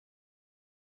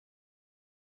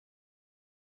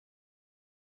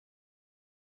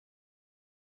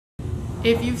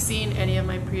If you've seen any of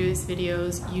my previous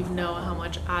videos, you know how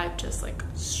much I've just like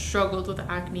struggled with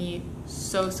acne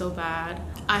so bad.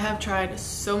 I have tried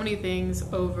so many things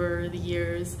over the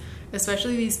years,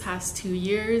 especially these past 2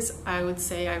 years. I would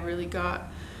say I really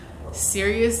got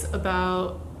serious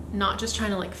about not just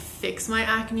trying to like fix my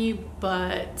acne,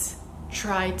 but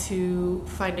try to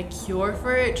find a cure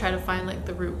for it, try to find like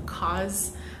the root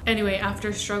cause. Anyway,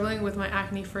 after struggling with my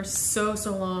acne for so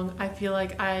long, I feel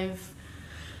like I've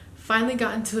finally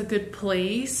gotten to a good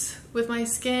place with my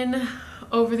skin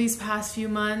over these past few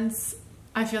months.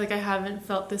 I feel like I haven't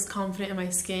felt this confident in my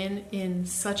skin in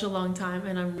such a long time,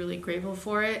 and I'm really grateful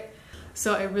for it.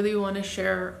 So I really want to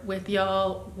share with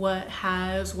y'all what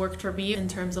has worked for me in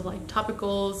terms of like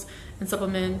topicals and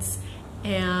supplements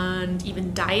and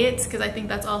even diets, because I think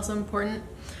that's also important.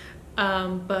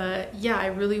 But yeah, I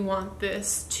really want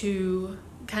this to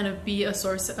kind of be a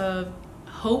source of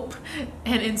hope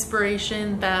and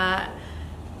inspiration that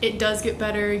it does get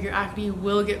better, your acne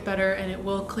will get better and it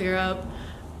will clear up.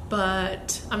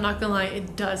 But I'm not gonna lie,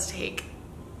 it does take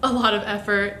a lot of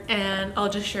effort, and I'll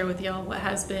just share with y'all what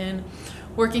has been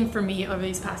working for me over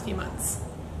these past few months.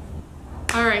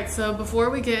 Alright, so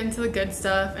before we get into the good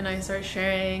stuff and I start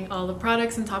sharing all the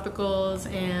products and topicals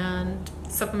and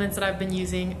supplements that I've been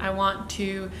using, I want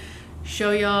to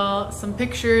show y'all some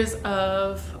pictures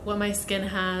of what my skin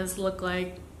has looked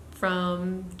like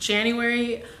from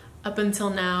January up until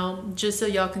now, just so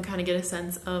y'all can kind of get a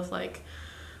sense of like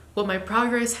what my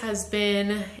progress has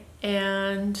been.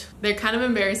 And they're kind of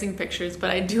embarrassing pictures, but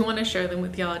I do want to share them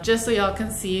with y'all just so y'all can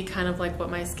see kind of like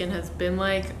what my skin has been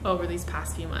like over these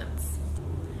past few months.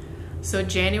 So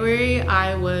January,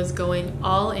 I was going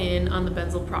all in on the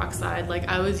benzoyl peroxide. Like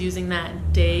I was using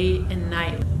that day and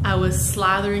night. I was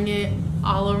slathering it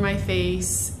all over my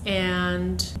face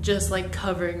and just like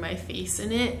covering my face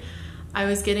in it. I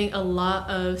was getting a lot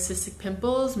of cystic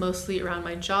pimples, mostly around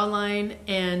my jawline,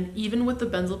 and even with the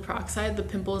benzoyl peroxide, the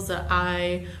pimples that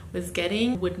I was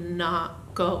getting would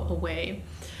not go away.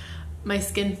 My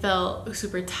skin felt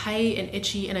super tight and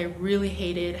itchy, and I really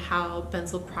hated how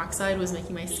benzoyl peroxide was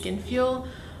making my skin feel.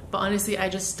 But honestly, I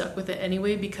just stuck with it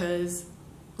anyway because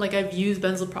like I've used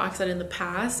benzoyl peroxide in the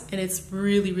past and it's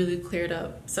really cleared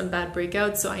up some bad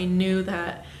breakouts. So I knew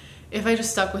that if I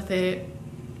just stuck with it,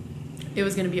 it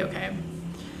was gonna be okay.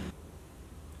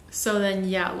 So then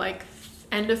yeah, like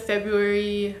end of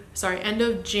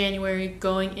January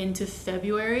going into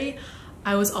February,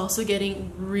 I was also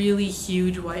getting really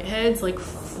huge whiteheads, like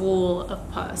full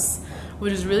of pus,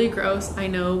 which is really gross, I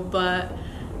know, but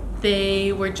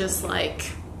they were just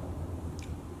like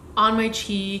on my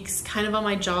cheeks, kind of on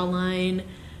my jawline,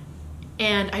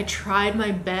 and I tried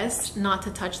my best not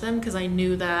to touch them because I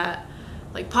knew that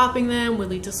like popping them would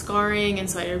lead to scarring, and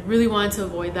so I really wanted to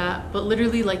avoid that. But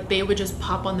literally like they would just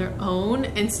pop on their own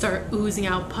and start oozing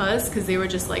out pus because they were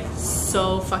just like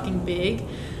so fucking big,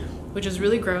 which is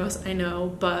really gross, I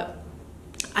know, but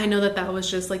I know that that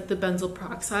was just like the benzoyl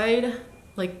peroxide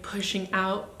like pushing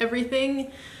out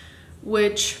everything,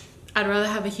 which I'd rather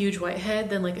have a huge whitehead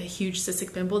than like a huge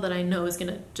cystic pimple that I know is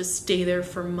gonna just stay there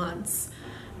for months.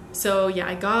 So yeah,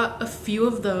 I got a few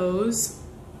of those.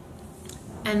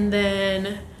 And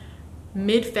then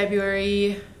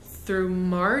mid-February through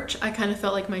March, I kind of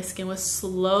felt like my skin was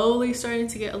slowly starting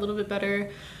to get a little bit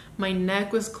better. My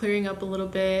neck was clearing up a little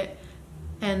bit.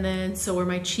 And then so were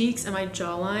my cheeks and my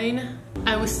jawline.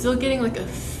 I was still getting like a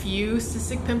few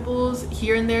cystic pimples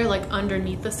here and there, like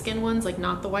underneath the skin ones, like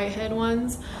not the whitehead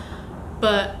ones.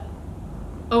 But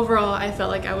overall, I felt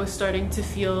like I was starting to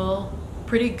feel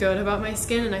pretty good about my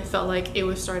skin, and I felt like it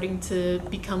was starting to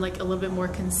become like a little bit more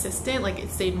consistent, like it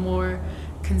stayed more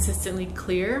consistently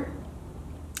clear.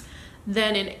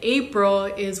 Then in April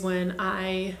is when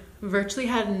I virtually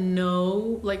had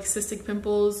no like cystic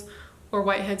pimples or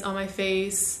whiteheads on my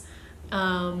face.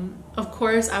 Of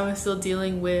course, I was still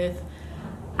dealing with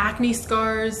acne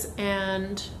scars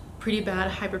and pretty bad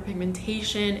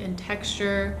hyperpigmentation and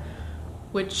texture,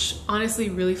 which honestly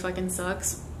really fucking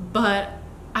sucks, but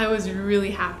I was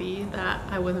really happy that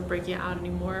I wasn't breaking out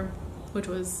anymore, which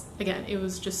was, again, it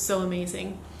was just so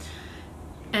amazing.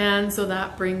 And so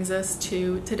that brings us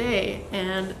to today,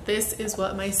 and this is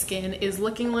what my skin is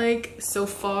looking like so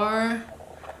far.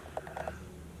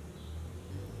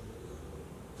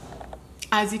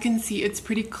 As you can see, it's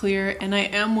pretty clear, and I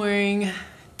am wearing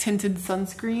tinted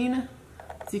sunscreen,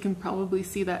 so you can probably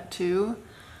see that too.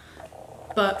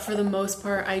 But for the most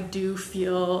part, I do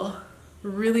feel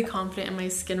really confident in my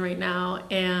skin right now,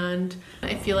 and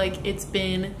I feel like it's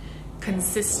been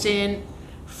consistent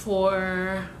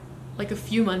for like a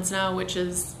few months now, which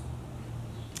is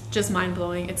just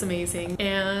mind-blowing. It's amazing.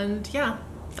 And yeah,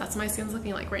 that's what my skin's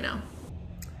looking like right now.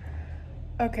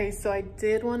 Okay, so I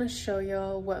did want to show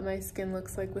y'all what my skin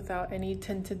looks like without any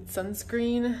tinted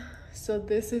sunscreen. So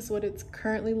this is what it's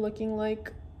currently looking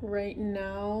like right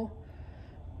now.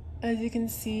 As you can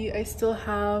see, I still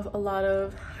have a lot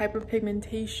of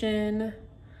hyperpigmentation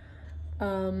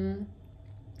and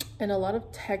a lot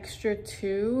of texture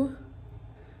too,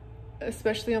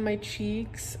 especially on my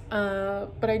cheeks,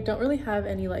 but I don't really have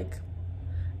any like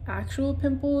actual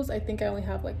pimples. I think I only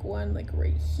have like one like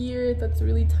right here that's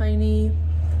really tiny.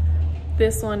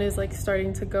 This one is like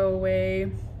starting to go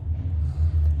away,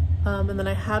 and then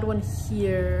I had one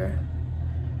here,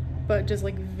 but just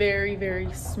like very,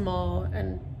 very small,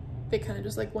 and it kind of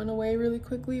just like went away really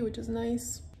quickly, which is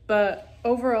nice. But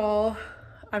overall,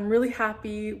 I'm really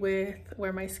happy with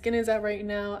where my skin is at right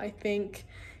now. I think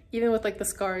even with like the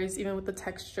scars, even with the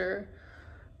texture,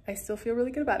 I still feel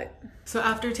really good about it. So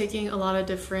after taking a lot of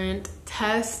different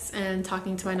tests and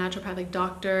talking to my naturopathic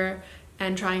doctor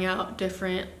and trying out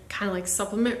different kind of like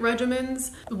supplement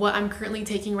regimens, what I'm currently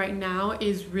taking right now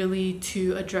is really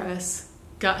to address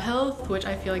gut health, which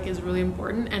I feel like is really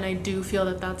important. And I do feel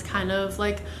that that's kind of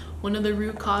like one of the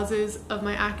root causes of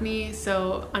my acne.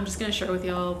 So I'm just gonna share with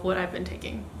y'all what I've been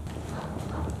taking.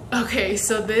 Okay,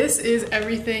 so this is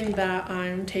everything that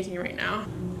I'm taking right now.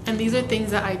 And these are things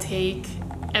that I take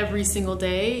every single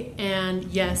day. And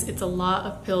yes, it's a lot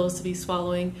of pills to be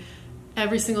swallowing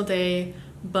every single day,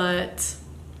 but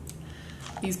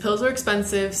these pills are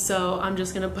expensive, so I'm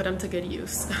just gonna put them to good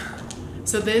use.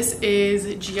 So this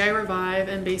is GI Revive,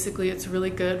 and basically it's really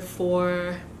good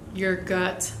for your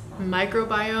gut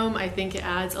microbiome. I think it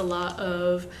adds a lot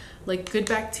of like good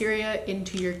bacteria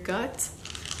into your gut.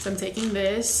 So I'm taking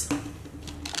this.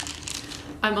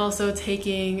 I'm also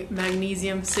taking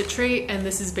magnesium citrate, and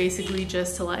this is basically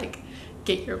just to like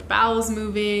get your bowels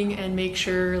moving and make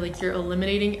sure like you're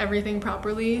eliminating everything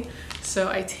properly. So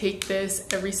I take this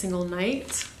every single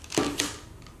night.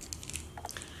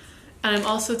 And I'm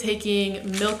also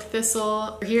taking milk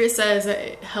thistle. Here it says that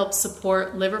it helps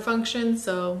support liver function,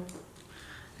 so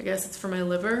I guess it's for my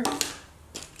liver.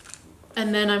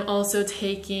 And then I'm also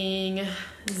taking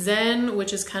Zen,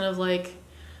 which is kind of like,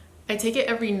 I take it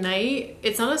every night.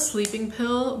 It's not a sleeping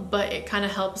pill, but it kind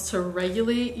of helps to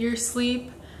regulate your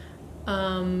sleep.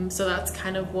 So that's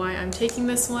kind of why I'm taking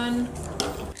this one.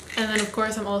 And then of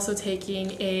course I'm also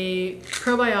taking a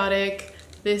probiotic.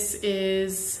 This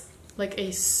is like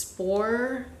a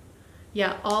spore,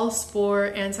 yeah, all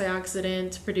spore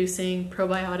antioxidant producing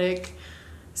probiotic.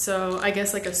 So I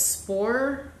guess like a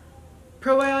spore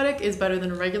probiotic is better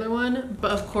than a regular one,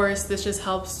 but of course this just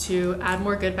helps to add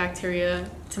more good bacteria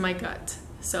to my gut.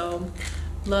 So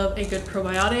love a good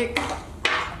probiotic.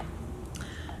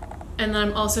 And then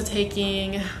I'm also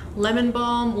taking lemon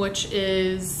balm, which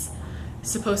is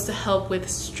supposed to help with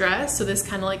stress. So this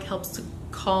kind of like helps to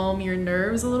calm your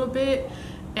nerves a little bit.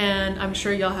 And I'm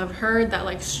sure y'all have heard that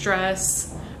like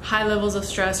stress, high levels of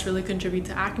stress really contribute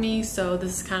to acne. So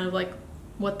this is kind of like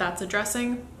what that's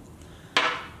addressing.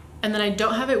 And then I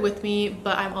don't have it with me,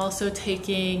 but I'm also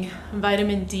taking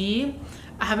vitamin D.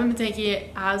 I haven't been taking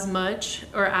it as much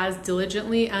or as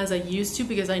diligently as I used to,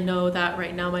 because I know that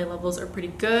right now my levels are pretty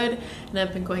good and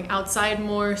I've been going outside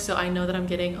more, so I know that I'm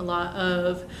getting a lot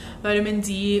of vitamin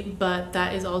D, but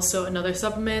that is also another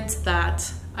supplement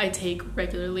that I take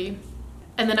regularly.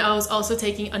 And then I was also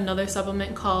taking another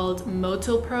supplement called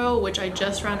Motil Pro, which I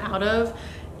just ran out of,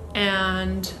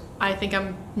 and I think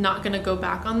I'm not gonna go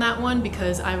back on that one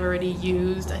because I've already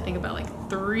used, I think, about like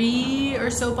 3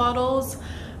 or so bottles.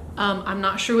 I'm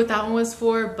not sure what that one was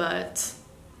for, but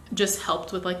just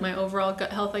helped with like my overall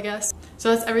gut health, I guess.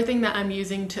 So that's everything that I'm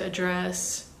using to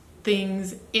address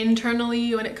things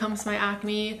internally when it comes to my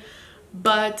acne.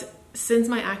 But since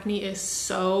my acne is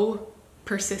so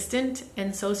persistent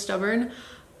and so stubborn,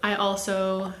 I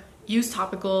also use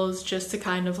topicals just to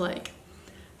kind of like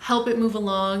help it move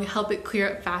along, help it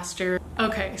clear up faster.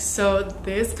 Okay, so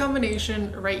this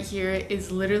combination right here is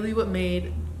literally what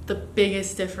made the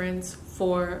biggest difference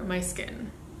for my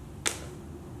skin.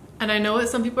 And I know what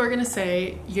some people are gonna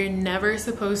say, you're never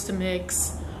supposed to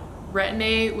mix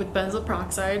Retin-a with benzoyl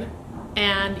peroxide.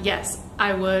 And yes,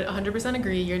 I would 100%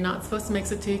 agree, you're not supposed to mix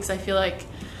the two, because I feel like,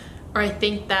 or I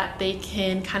think that they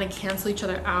can kind of cancel each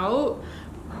other out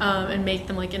and make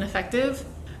them like ineffective.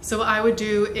 So what I would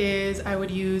do is I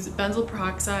would use benzoyl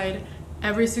peroxide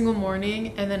every single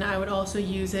morning, and then I would also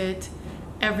use it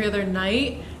every other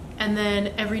night. And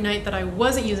then every night that I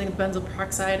wasn't using benzoyl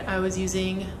peroxide, I was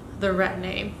using the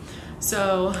Retin-a.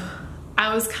 So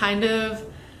I was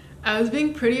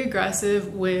being pretty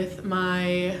aggressive with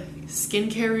my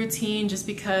skincare routine, just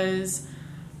because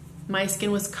my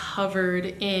skin was covered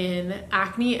in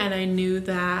acne, and I knew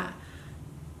that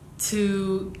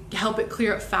to help it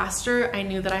clear up faster, I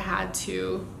knew that I had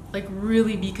to like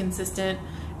really be consistent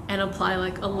and apply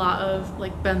like a lot of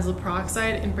like benzoyl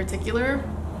peroxide in particular,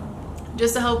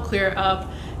 just to help clear it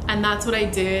up. And that's what I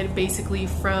did basically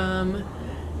from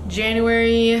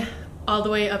January all the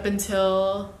way up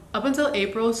until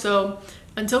April. So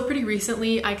until pretty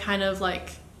recently, I kind of like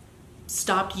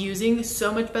stopped using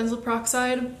so much benzoyl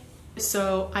peroxide.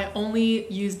 So I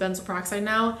only use benzoyl peroxide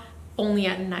now only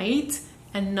at night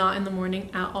and not in the morning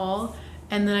at all.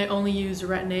 And then I only use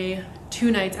Retin-a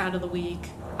 2 nights out of the week.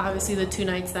 Obviously the 2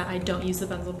 nights that I don't use the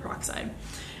benzoyl peroxide.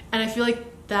 And I feel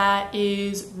like that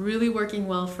is really working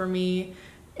well for me.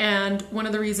 And one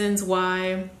of the reasons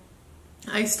why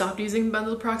I stopped using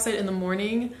benzoyl peroxide in the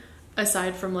morning,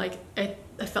 aside from like, I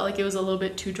felt like it was a little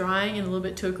bit too drying and a little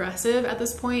bit too aggressive at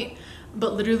this point,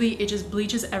 but literally it just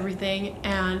bleaches everything.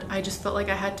 And I just felt like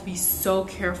I had to be so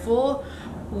careful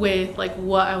with like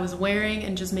what I was wearing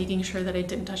and just making sure that I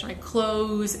didn't touch my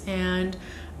clothes. And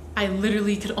I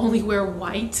literally could only wear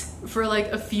white for like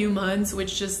a few months,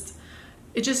 which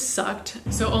it just sucked.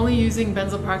 So only using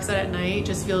benzoyl peroxide at night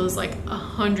just feels like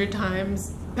 100 times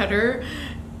better,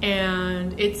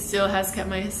 and it still has kept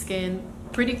my skin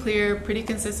pretty clear pretty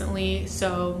consistently,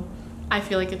 so I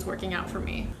feel like it's working out for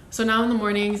me. So now in the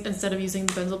mornings, instead of using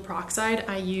the benzoyl peroxide,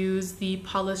 I use the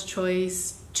Paula's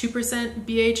Choice 2%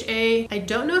 BHA. I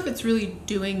don't know if it's really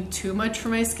doing too much for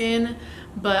my skin,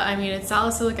 but I mean, it's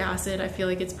salicylic acid. I feel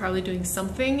like it's probably doing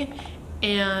something.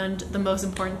 And the most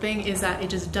important thing is that it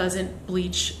just doesn't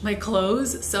bleach my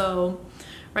clothes. So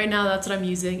right now that's what I'm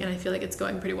using, and I feel like it's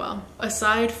going pretty well.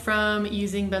 Aside from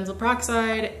using benzoyl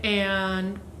peroxide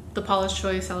and the Paula's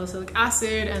Choice salicylic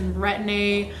acid and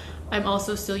Retin-a, I'm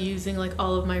also still using like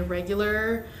all of my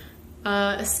regular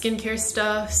skincare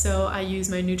stuff. So I use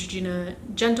my Neutrogena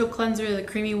Gentle Cleanser, the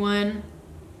creamy one.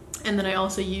 And then I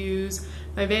also use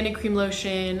my Vanity Cream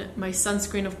Lotion, my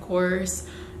sunscreen of course.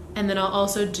 And then I'll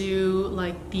also do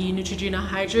like the Neutrogena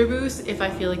Hydro Boost if I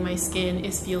feel like my skin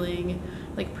is feeling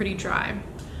like pretty dry.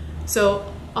 So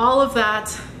all of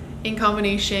that in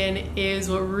combination is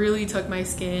what really took my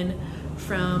skin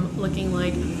from looking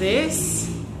like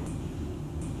this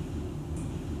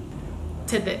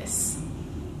to this.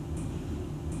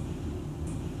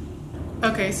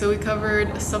 Okay, so we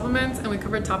covered supplements and we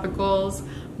covered topicals,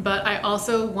 but I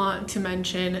also want to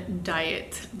mention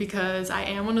diet, because I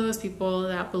am one of those people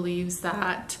that believes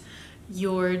that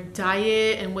your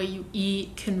diet and what you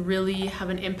eat can really have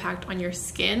an impact on your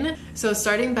skin. So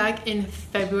starting back in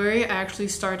February, I actually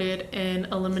started an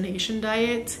elimination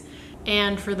diet.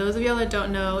 And for those of y'all that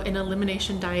don't know, an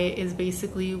elimination diet is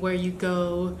basically where you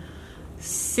go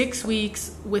 6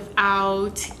 weeks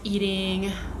without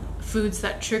eating foods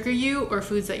that trigger you or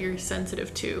foods that you're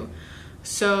sensitive to.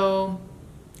 So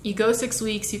you go 6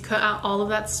 weeks, you cut out all of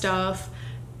that stuff,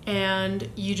 and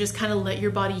you just kind of let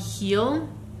your body heal.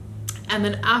 And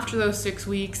then after those 6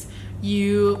 weeks,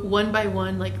 you one by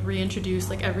one like reintroduce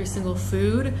like every single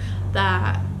food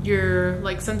that you're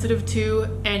like sensitive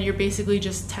to, and you're basically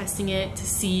just testing it to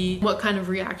see what kind of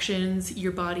reactions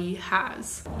your body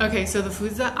has. Okay, so the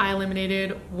foods that I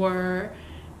eliminated were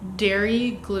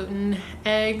dairy, gluten,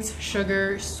 eggs,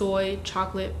 sugar, soy,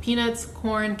 chocolate, peanuts,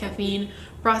 corn, caffeine,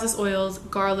 processed oils,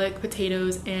 garlic,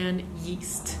 potatoes, and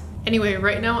yeast. Anyway,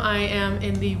 right now I am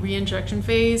in the reintroduction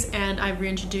phase, and I've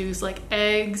reintroduced like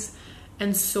eggs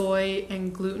and soy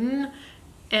and gluten,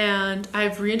 and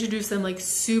I've reintroduced them like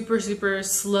super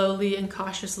slowly and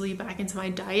cautiously back into my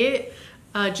diet,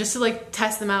 just to like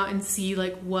test them out and see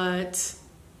like what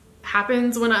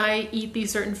happens when I eat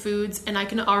these certain foods. And I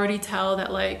can already tell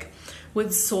that like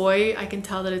with soy, I can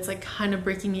tell that it's like kind of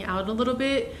breaking me out a little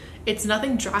bit. It's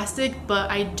nothing drastic,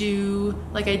 but I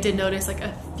did notice like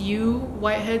a few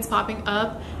whiteheads popping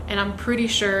up, and I'm pretty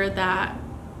sure that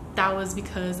that was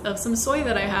because of some soy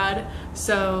that I had.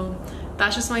 So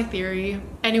that's just my theory.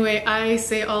 Anyway, I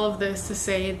say all of this to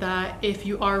say that if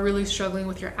you are really struggling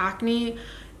with your acne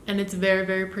and it's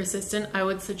very persistent, I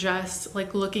would suggest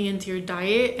like looking into your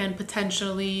diet and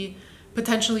potentially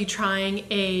trying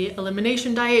a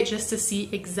elimination diet, just to see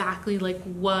exactly like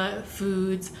what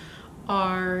foods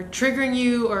are triggering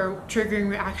you or triggering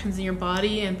reactions in your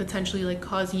body and potentially like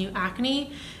causing you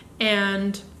acne.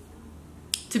 And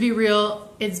to be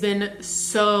real, it's been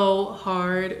so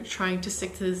hard trying to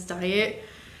stick to this diet.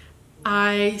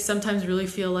 I sometimes really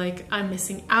feel like I'm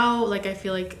missing out. Like I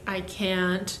feel like I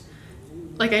can't,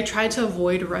 like I try to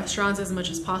avoid restaurants as much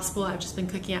as possible. I've just been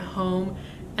cooking at home,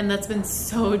 and that's been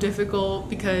so difficult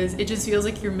because it just feels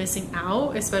like you're missing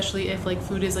out, especially if like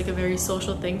food is like a very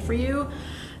social thing for you.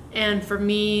 And for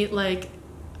me, like,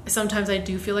 sometimes I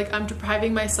do feel like I'm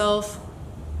depriving myself.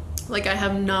 Like, I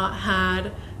have not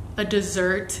had a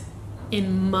dessert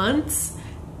in months,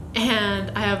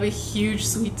 and I have a huge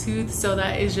sweet tooth, so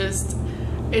that is just,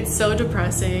 it's so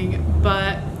depressing.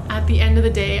 But at the end of the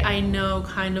day, I know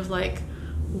kind of like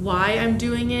why I'm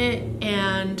doing it,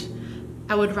 and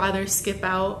I would rather skip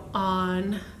out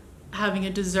on having a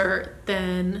dessert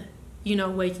than, you know,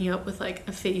 waking up with like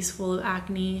a face full of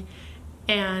acne.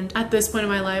 And at this point in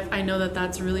my life, I know that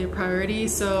that's really a priority,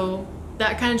 so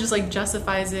that kind of just like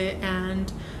justifies it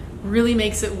and really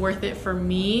makes it worth it for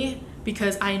me,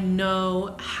 because I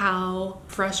know how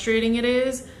frustrating it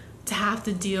is to have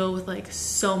to deal with like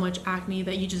so much acne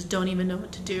that you just don't even know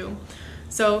what to do.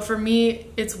 So for me,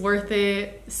 it's worth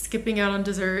it. Skipping out on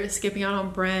dessert, skipping out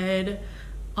on bread,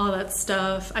 all that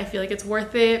stuff, I feel like it's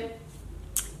worth it.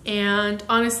 And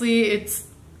honestly, it's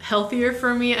healthier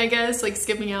for me, I guess, like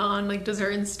skipping out on like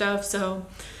dessert and stuff. So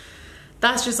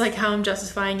that's just like how I'm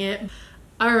justifying it.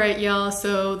 All right, y'all,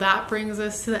 so that brings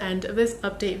us to the end of this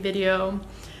update video.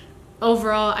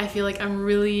 Overall, I feel like I'm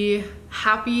really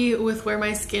happy with where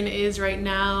my skin is right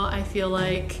now. I feel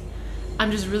like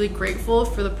I'm just really grateful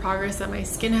for the progress that my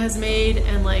skin has made,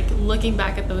 and like looking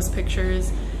back at those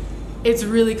pictures, it's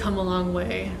really come a long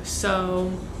way.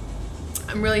 So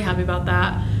I'm really happy about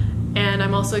that. And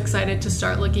I'm also excited to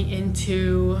start looking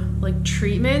into like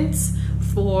treatments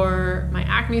for my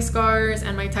acne scars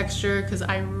and my texture, because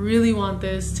I really want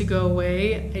this to go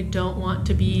away. I don't want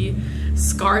to be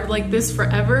scarred like this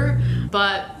forever.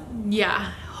 But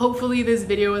yeah, hopefully this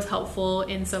video was helpful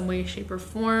in some way, shape, or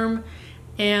form.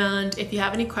 And if you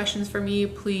have any questions for me,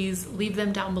 please leave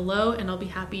them down below and I'll be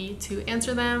happy to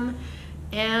answer them.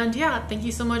 And yeah, thank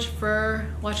you so much for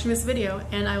watching this video,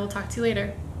 and I will talk to you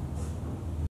later.